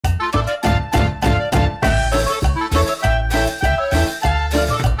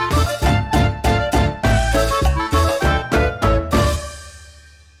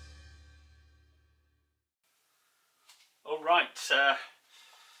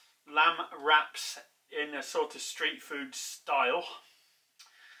lamb wraps in a sort of street food style.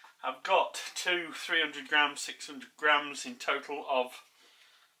 I've got two 300 grams, 600 grams in total of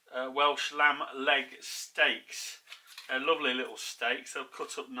Welsh lamb leg steaks. They're lovely little steaks, they'll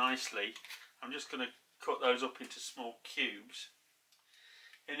cut up nicely. I'm just going to cut those up into small cubes.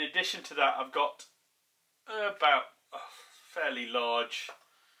 In addition to that, I've got about a fairly large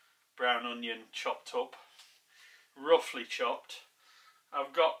brown onion chopped up, roughly chopped.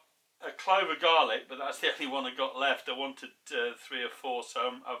 I've got a clove of garlic, but that's the only one I got left. I wanted 3 or 4,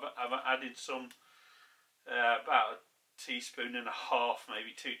 so I've added some, about a teaspoon and a half,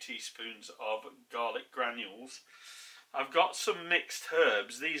 maybe 2 teaspoons of garlic granules. I've got some mixed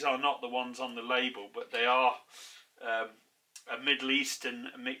herbs. These are not the ones on the label, but they are a Middle Eastern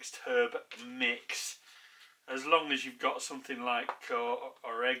mixed herb mix. As long as you've got something like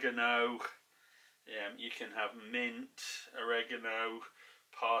oregano, you can have mint, oregano,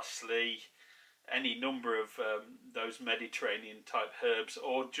 parsley, any number of those Mediterranean type herbs,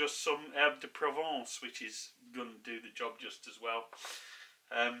 or just some herbe de Provence, which is going to do the job just as well.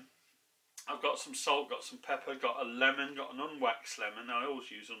 I've got some salt, got some pepper, got a lemon, got an unwaxed lemon. I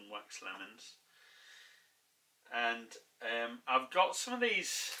always use unwaxed lemons. And I've got some of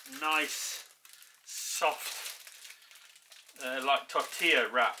these nice soft like tortilla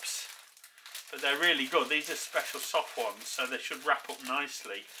wraps, but they're really good. These are special soft ones, so they should wrap up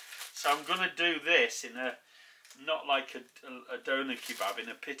nicely. So I'm going to do this in a, not like a doner kebab in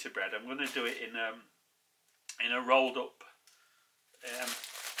a pita bread. I'm going to do it in a rolled up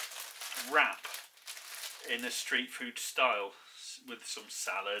wrap in a street food style with some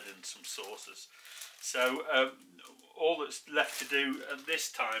salad and some sauces. So all that's left to do at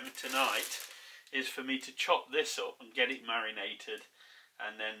this time tonight is for me to chop this up and get it marinated,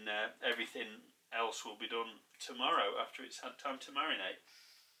 and then everything else will be done tomorrow after it's had time to marinate.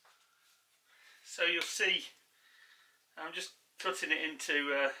 So you'll see I'm just cutting it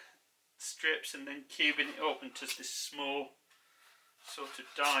into strips and then cubing it up into this small sort of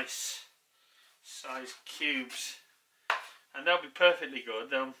dice size cubes, and they'll be perfectly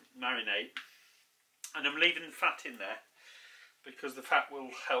good. They'll marinate, and I'm leaving the fat in there because the fat will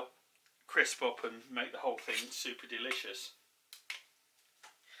help crisp up and make the whole thing super delicious.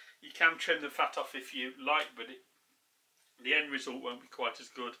 You can trim the fat off if you like, but the end result won't be quite as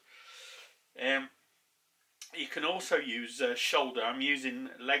good. You can also use shoulder. I'm using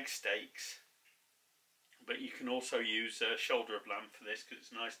leg steaks, but you can also use shoulder of lamb for this because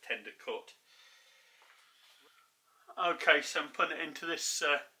it's a nice tender cut. Okay, so I'm putting it into this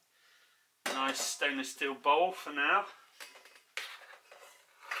nice stainless steel bowl for now.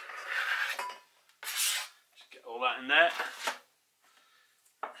 Just get all that in there.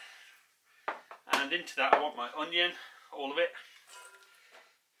 And into that I want my onion, all of it.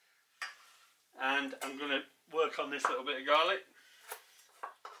 And I'm going to work on this little bit of garlic.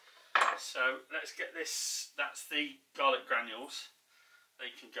 So let's get this, that's the garlic granules.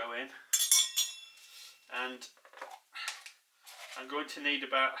 They can go in. And I'm going to need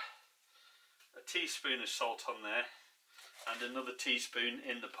about a teaspoon of salt on there and another teaspoon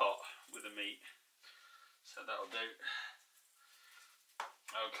in the pot with the meat. So that'll do.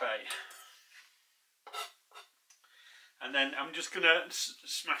 Okay. And then I'm just going to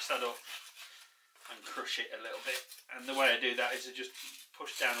smash that up and crush it a little bit. And the way I do that is I just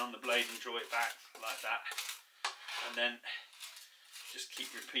push down on the blade and draw it back like that. And then just keep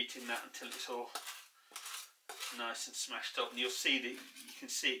repeating that until it's all nice and smashed up. And you'll see that you can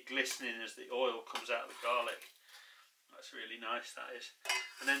see it glistening as the oil comes out of the garlic. That's really nice, that is.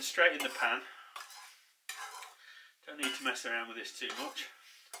 And then straight in the pan. Don't need to mess around with this too much.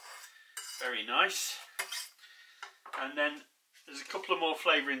 Very nice. And then there's a couple of more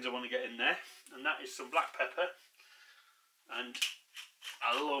flavourings I want to get in there, and that is some black pepper, and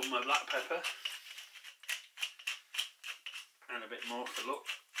I love my black pepper, and a bit more for luck.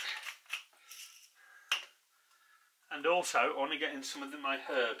 And also I want to get in some of my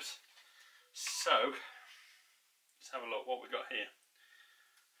herbs. So let's have a look what we got here.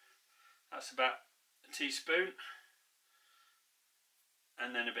 That's about a teaspoon,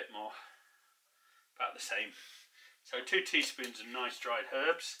 and then a bit more, about the same. So 2 teaspoons of nice dried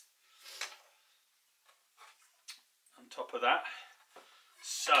herbs on top of that.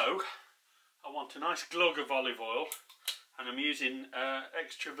 So I want a nice glug of olive oil, and I'm using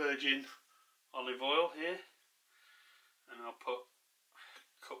extra virgin olive oil here, and I'll put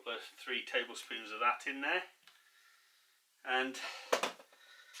a couple of 3 tablespoons of that in there. And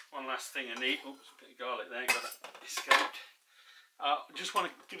one last thing I need, oops, a bit of garlic there, got that escaped. I just want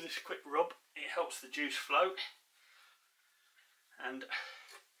to give this a quick rub. It helps the juice flow. And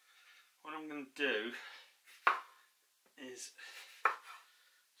I'm going to do is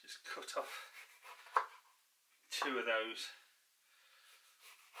just cut off 2 of those,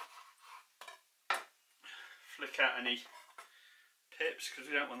 flick out any pips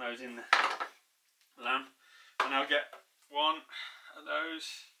because we don't want those in the lamb, and I'll get 1 of those.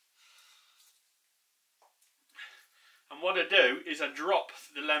 And what I do is I drop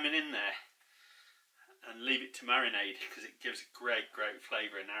the lemon in there and leave it to marinate because it gives a great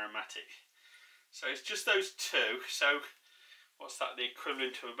flavour and aromatic. So it's just those 2. So what's that, the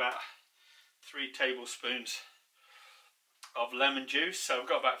equivalent of about 3 tablespoons of lemon juice. So I've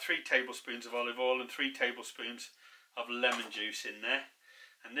got about 3 tablespoons of olive oil and 3 tablespoons of lemon juice in there.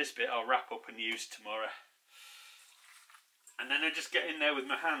 And this bit I'll wrap up and use tomorrow. And then I just get in there with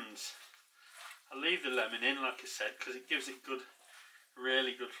my hands. I'll leave the lemon in, like I said, because it gives it good,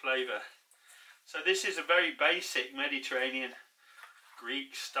 really good flavour. So this is a very basic Mediterranean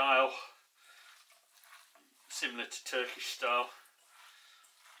Greek style, similar to Turkish style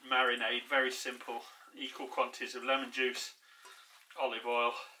marinade. Very simple, equal quantities of lemon juice, olive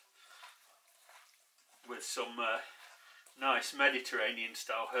oil, with some nice Mediterranean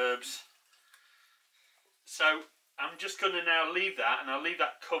style herbs. So I'm just going to now leave that, and I'll leave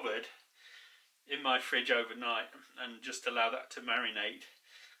that covered in my fridge overnight and just allow that to marinate.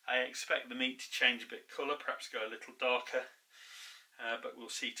 I expect the meat to change a bit colour, perhaps go a little darker, but we'll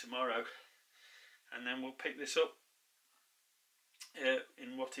see tomorrow. And then we'll pick this up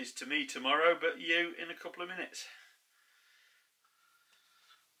in what is to me tomorrow, but you in a couple of minutes.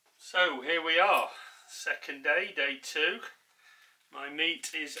 So here we are, second day, day 2. My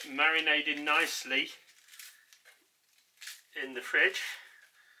meat is marinating nicely in the fridge.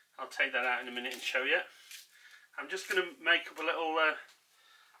 I'll take that out in a minute and show you. I'm just going to make up a little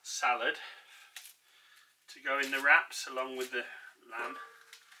salad to go in the wraps along with the lamb.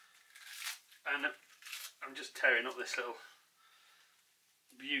 And I'm just tearing up this little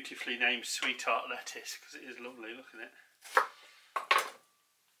beautifully named sweetheart lettuce because it is lovely, look at it.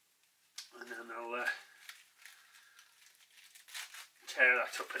 And then I'll tear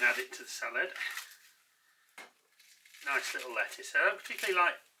that up and add it to the salad. Nice little lettuce. I don't particularly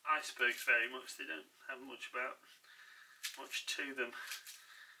like icebergs very much. They don't have much to them.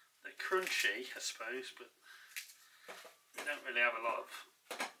 They're crunchy, I suppose, but they don't really have a lot of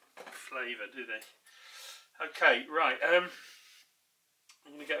flavour, do they? Okay, right. I'm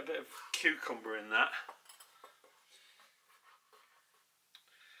going to get a bit of cucumber in that.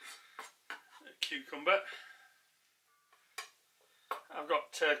 Cucumber. I've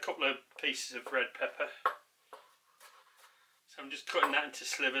got a couple of pieces of red pepper. So I'm just cutting that into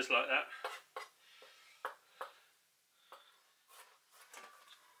slivers like that.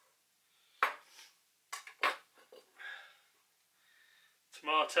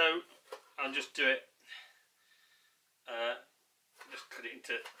 Tomato, I'll just do it, just cut it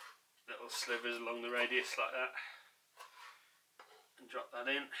into little slivers along the radius like that and drop that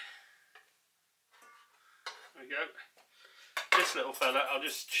in. There we go. This little fella, I'll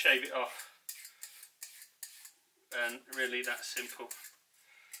just shave it off. And really that's simple.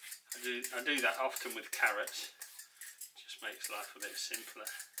 I do that often with carrots. It just makes life a bit simpler.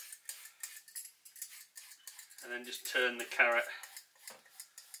 And then just turn the carrot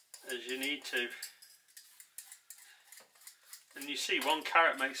as you need to. And you see, 1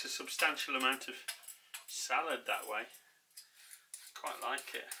 carrot makes a substantial amount of salad that way. I quite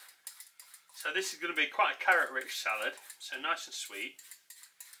like it. So this is going to be quite a carrot rich salad, so nice and sweet.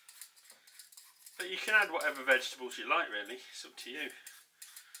 But you can add whatever vegetables you like really, it's up to you.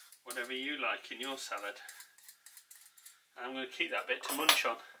 Whatever you like in your salad. And I'm going to keep that bit to munch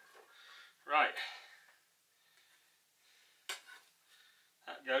on. Right.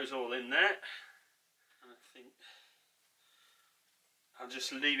 That goes all in there. And I think I'll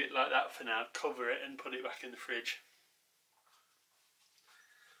just leave it like that for now, cover it and put it back in the fridge.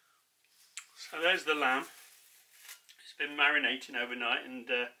 So there's the lamb. It's been marinating overnight and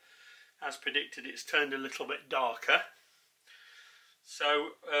as predicted it's turned a little bit darker. So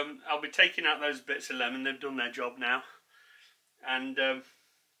I'll be taking out those bits of lemon, they've done their job now. And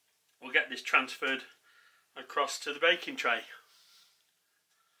we'll get this transferred across to the baking tray.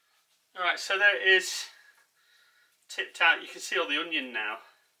 Alright, so there it is, tipped out. You can see all the onion now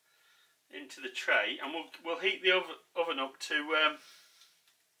into the tray, and we'll heat the oven up to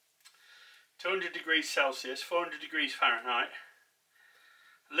 200 degrees Celsius, 400 degrees Fahrenheit.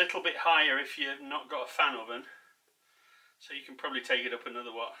 A little bit higher if you've not got a fan oven, so you can probably take it up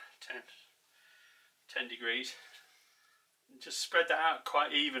another, what, 10 degrees. And just spread that out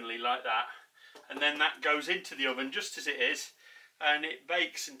quite evenly like that, and then that goes into the oven just as it is, and it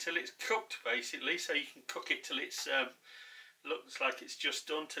bakes until it's cooked basically. So you can cook it till it's looks like it's just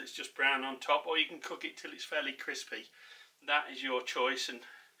done, till it's just brown on top, or you can cook it till it's fairly crispy. That is your choice, and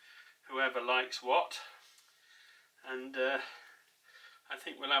whoever likes what. And I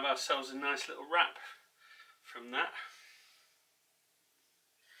think we'll have ourselves a nice little wrap from that.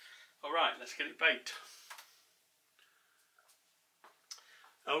 Alright, let's get it baked.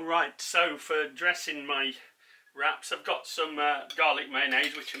 Alright, so for dressing my wraps, I've got some garlic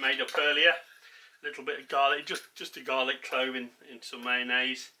mayonnaise which I made up earlier. A little bit of garlic, just a garlic clove in some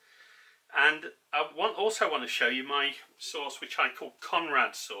mayonnaise. And I also want to show you my sauce, which I call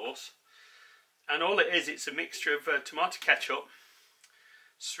Conrad sauce. And all it is, it's a mixture of tomato ketchup,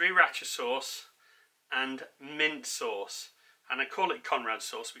 sriracha sauce and mint sauce. And I call it Conrad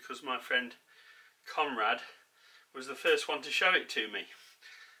sauce because my friend Conrad was the first one to show it to me.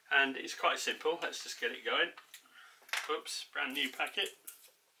 And it's quite simple. Let's just get it going. Oops, brand new packet.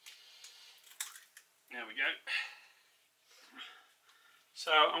 There we go.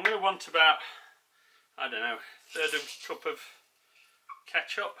 So I'm going to want about, I don't know, a third of a cup of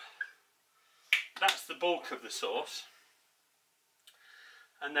ketchup. That's the bulk of the sauce.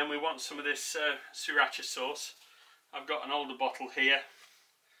 And then we want some of this sriracha sauce. I've got an older bottle here,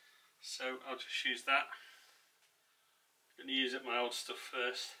 so I'll just use that. I'm going to use up my old stuff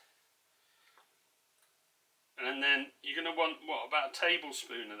first. And then you're going to want, what, about a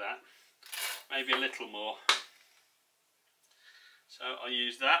tablespoon of that, maybe a little more. So I'll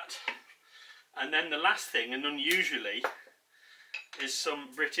use that. And then the last thing, and unusually, is some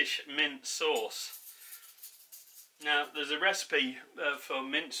British mint sauce. Now there's a recipe for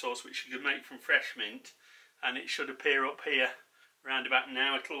mint sauce which you can make from fresh mint, and it should appear up here round about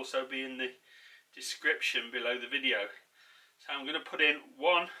now. It'll also be in the description below the video. So I'm going to put in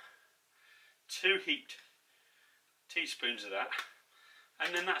 2 heaped teaspoons of that,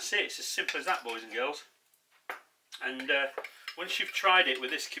 and then that's it. It's as simple as that, boys and girls. And once you've tried it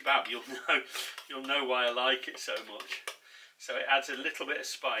with this kebab, you'll know why I like it so much. So it adds a little bit of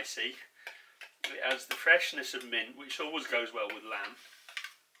spicy. It adds the freshness of mint, which always goes well with lamb.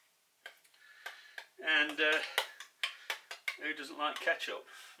 And who doesn't like ketchup?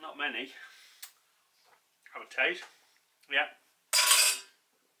 Not many. Have a taste. Yeah,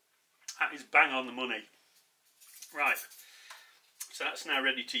 that is bang on the money. Right, so that's now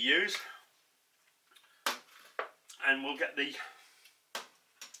ready to use, and we'll get the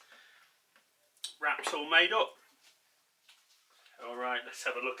wraps all made up. Alright, let's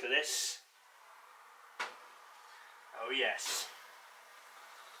have a look at this. Oh yes.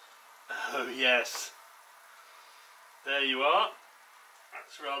 Oh yes. There you are.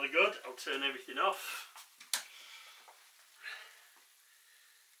 That's rather good. I'll turn everything off.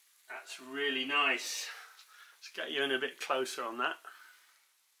 That's really nice. Let's get you in a bit closer on that.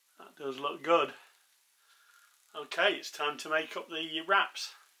 That does look good. Okay, it's time to make up the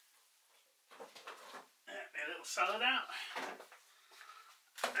wraps. Get my little salad out.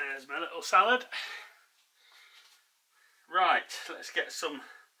 There's my little salad. Right, let's get some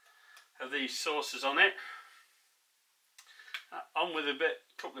of these sauces on it. On with a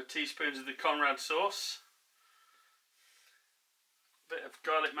couple of teaspoons of the Conrad sauce. A bit of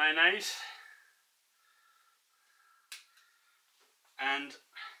garlic mayonnaise. And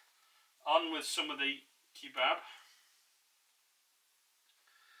on with some of the kebab.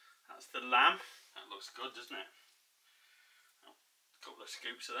 That's the lamb. That looks good, doesn't it? A couple of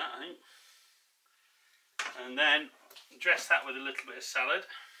scoops of that, I think. And then dress that with a little bit of salad.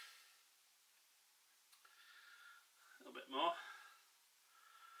 A little bit more.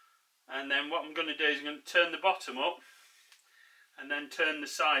 And then what I'm going to do is I'm going to turn the bottom up and then turn the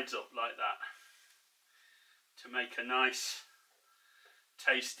sides up like that to make a nice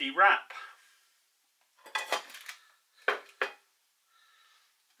tasty wrap.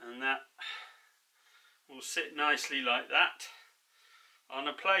 And that will sit nicely like that on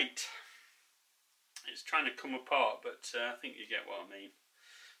a plate. It's trying to come apart, but I think you get what I mean.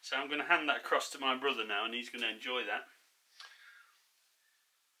 So I'm going to hand that across to my brother now, and he's going to enjoy that.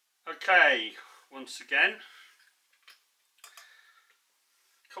 Okay, once again,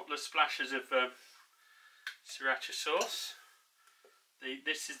 a couple of splashes of sriracha sauce.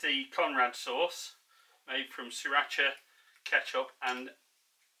 This is the Conrad sauce, made from sriracha, ketchup and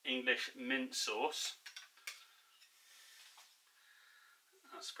English mint sauce.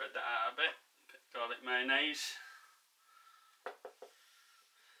 I'll spread that out a bit of garlic mayonnaise.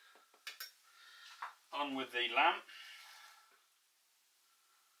 On with the lamb.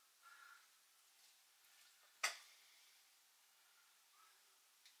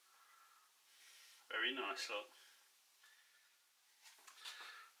 Very nice look.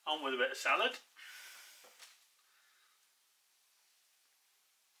 On with a bit of salad.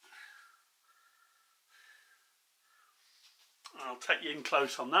 I'll take you in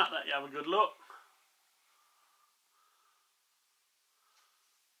close on that, let you have a good look.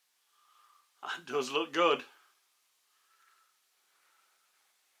 That does look good.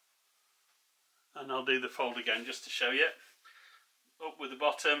 And I'll do the fold again just to show you. Up with the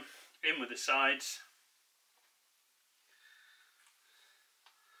bottom, in with the sides.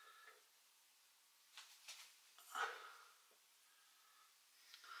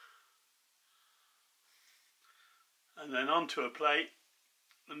 And then onto a plate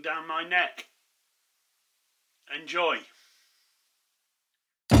and down my neck. Enjoy.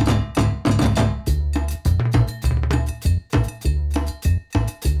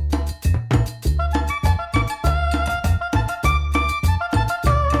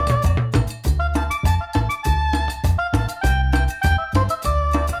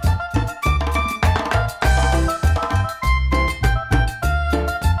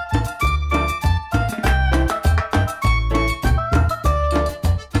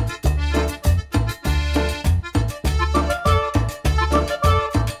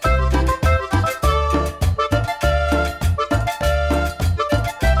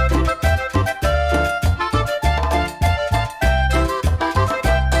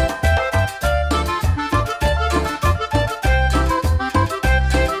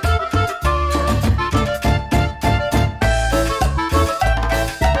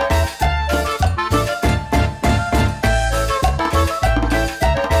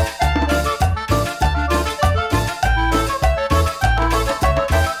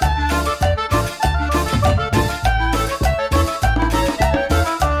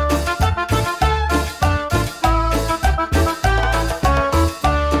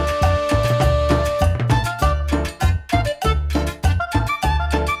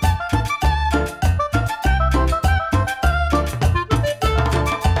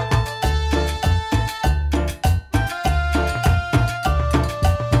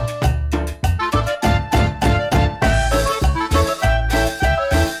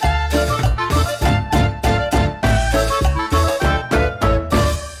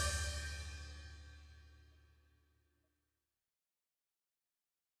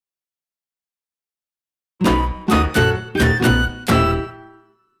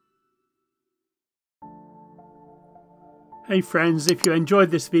 Hey friends, if you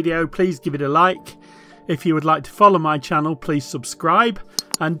enjoyed this video, please give it a like. If you would like to follow my channel, please subscribe.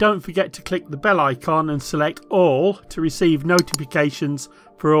 And don't forget to click the bell icon and select all to receive notifications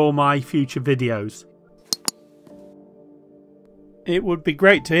for all my future videos. It would be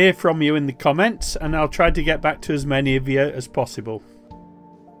great to hear from you in the comments, and I'll try to get back to as many of you as possible.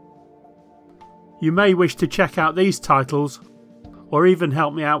 You may wish to check out these titles or even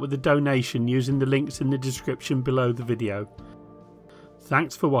help me out with a donation using the links in the description below the video.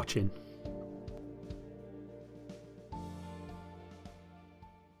 Thanks for watching.